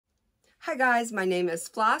Hi guys, my name is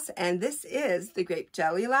Floss and this is the Grape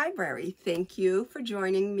Jelly Library. Thank you for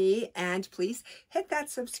joining me and please hit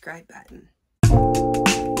that subscribe button.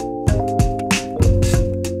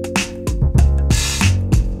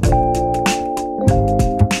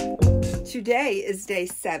 Today is day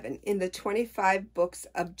 7 in the 25 books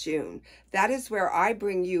of June. That is where I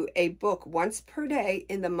bring you a book once per day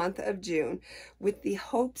in the month of June with the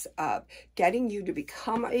hopes of getting you to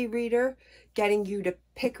become a reader, getting you to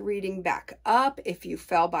pick reading back up if you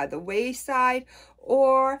fell by the wayside,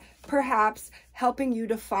 or perhaps helping you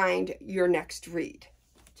to find your next read.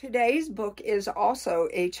 Today's book is also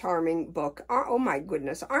a charming book. Oh my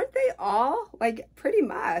goodness, aren't they all? Like pretty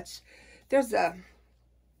much.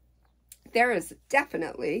 There is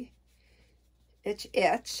definitely,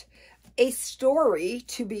 a story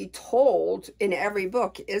to be told in every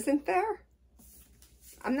book, isn't there?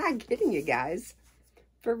 I'm not kidding you guys,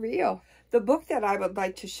 for real. The book that I would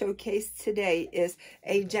like to showcase today is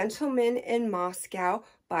A Gentleman in Moscow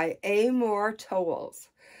by Amor Towles.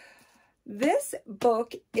 This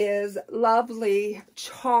book is lovely,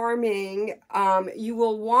 charming. You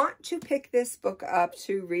will want to pick this book up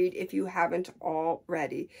to read if you haven't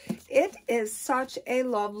already. It is such a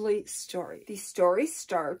lovely story. The story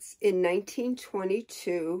starts in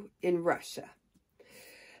 1922 in Russia.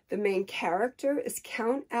 The main character is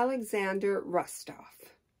Count Alexander Rostov.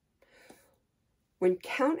 When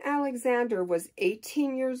Count Alexander was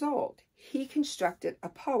 18 years old, he constructed a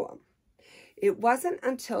poem. It wasn't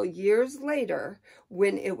until years later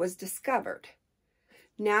when it was discovered.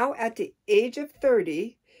 Now, at the age of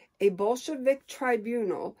 30, a Bolshevik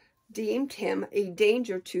tribunal deemed him a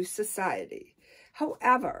danger to society.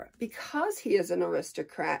 However, because he is an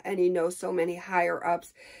aristocrat and he knows so many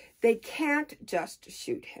higher-ups, they can't just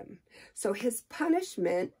shoot him. So his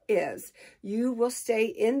punishment is you will stay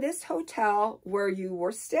in this hotel where you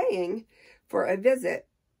were staying for a visit.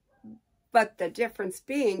 But the difference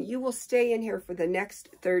being, you will stay in here for the next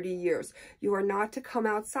 30 years. You are not to come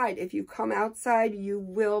outside. If you come outside, you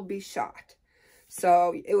will be shot.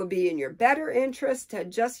 So it would be in your better interest to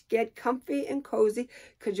just get comfy and cozy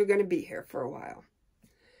because you're going to be here for a while.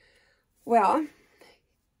 Well,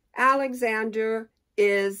 Alexander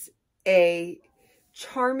is a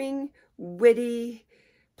charming, witty,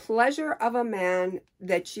 pleasure of a man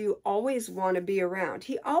that you always want to be around.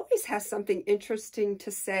 He always has something interesting to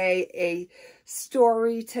say, a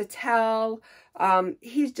story to tell.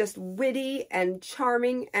 He's just witty and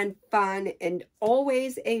charming and fun and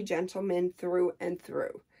always a gentleman through and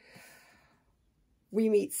through. We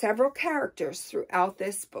meet several characters throughout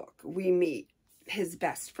this book. We meet his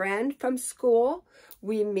best friend from school.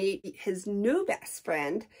 We meet his new best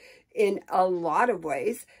friend in a lot of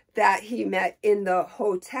ways that he met in the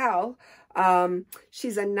hotel.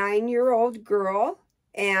 She's a 9-year-old girl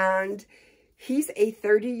and he's a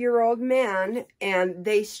 30-year-old man, and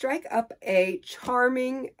they strike up a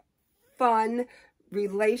charming, fun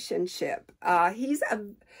relationship.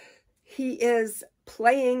 He is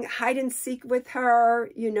playing hide and seek with her.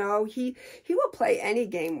 You know, he will play any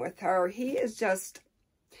game with her. He is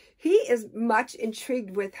much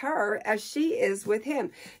intrigued with her as she is with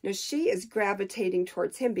him. Now, she is gravitating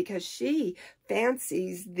towards him because she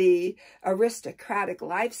fancies the aristocratic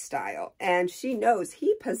lifestyle, and she knows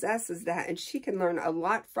he possesses that, and she can learn a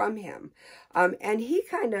lot from him. And he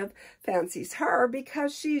kind of fancies her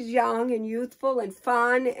because she's young and youthful and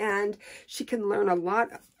fun, and she can learn a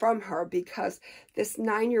lot from her because this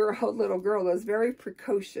 9-year-old little girl is very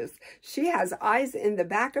precocious. She has eyes in the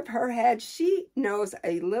back of her head. She knows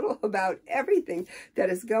a little about everything that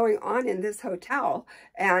is going on in this hotel,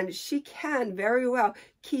 and she can very well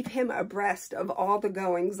keep him abreast of all the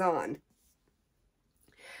goings-on.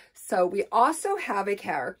 So we also have a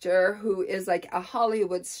character who is like a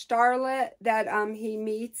Hollywood starlet that he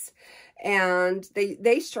meets, and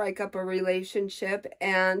they strike up a relationship,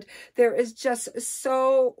 and there is just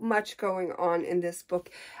so much going on in this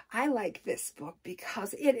book. I like this book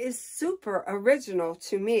because it is super original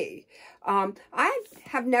to me. I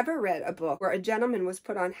have never read a book where a gentleman was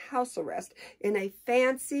put on house arrest in a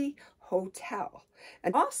fancy hotel,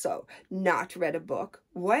 and also not read a book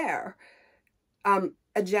where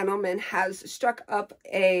a gentleman has struck up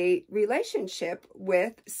a relationship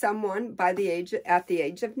with someone at the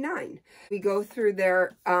age of 9. We go through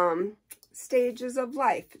their stages of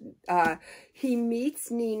life. He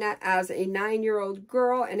meets Nina as a 9-year-old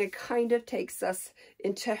girl, and it kind of takes us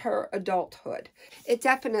into her adulthood. It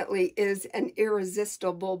definitely is an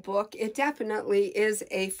irresistible book. It definitely is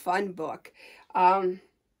a fun book. One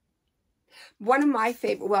of my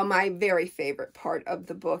favorite, well, my very favorite part of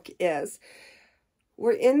the book is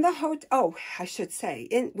we're in the hotel. Oh, I should say,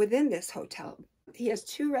 within this hotel, he has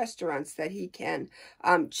 2 restaurants that he can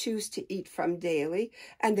choose to eat from daily.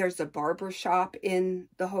 And there's a barber shop in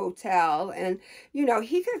the hotel. And, you know,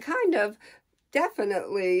 he can kind of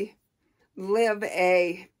definitely live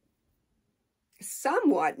a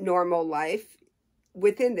somewhat normal life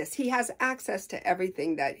within this. He has access to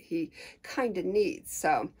everything that he kind of needs.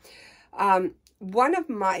 So one of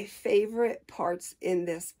my favorite parts in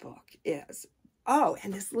this book is, oh,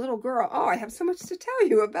 and this little girl. Oh, I have so much to tell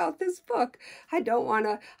you about this book.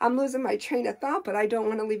 I'm losing my train of thought, but I don't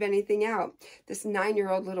want to leave anything out. This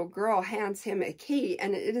 9-year-old little girl hands him a key,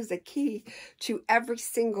 and it is a key to every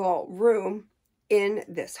single room in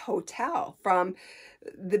this hotel, from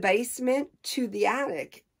the basement to the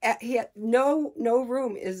attic. No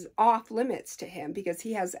room is off limits to him because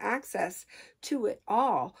he has access to it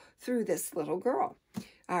all through this little girl.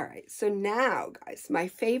 All right, so now, guys, my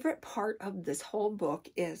favorite part of this whole book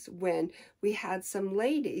is when we had some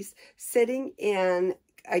ladies sitting in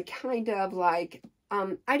a kind of like,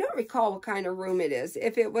 I don't recall what kind of room it is.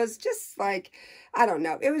 If it was just like, I don't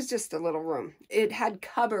know, it was just a little room. It had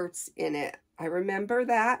cupboards in it. I remember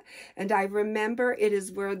that, and I remember it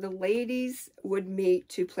is where the ladies would meet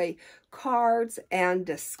to play cards and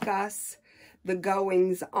discuss the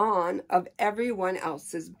goings-on of everyone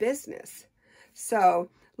else's business.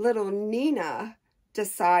 So little Nina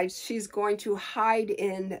decides she's going to hide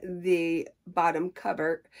in the bottom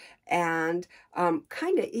cupboard and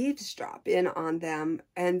kind of eavesdrop in on them.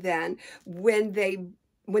 And then when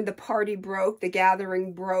the party broke, the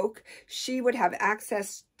gathering broke, she would have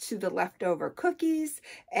access to the leftover cookies,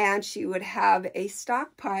 and she would have a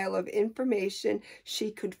stockpile of information she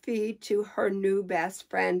could feed to her new best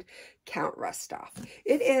friend, Count Rostov.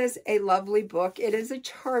 It is a lovely book. It is a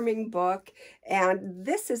charming book, and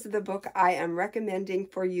this is the book I am recommending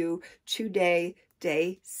for you today,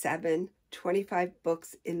 day 7, 25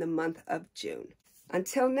 books in the month of June.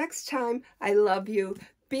 Until next time, I love you.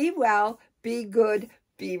 Be well, be good,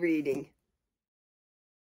 be reading.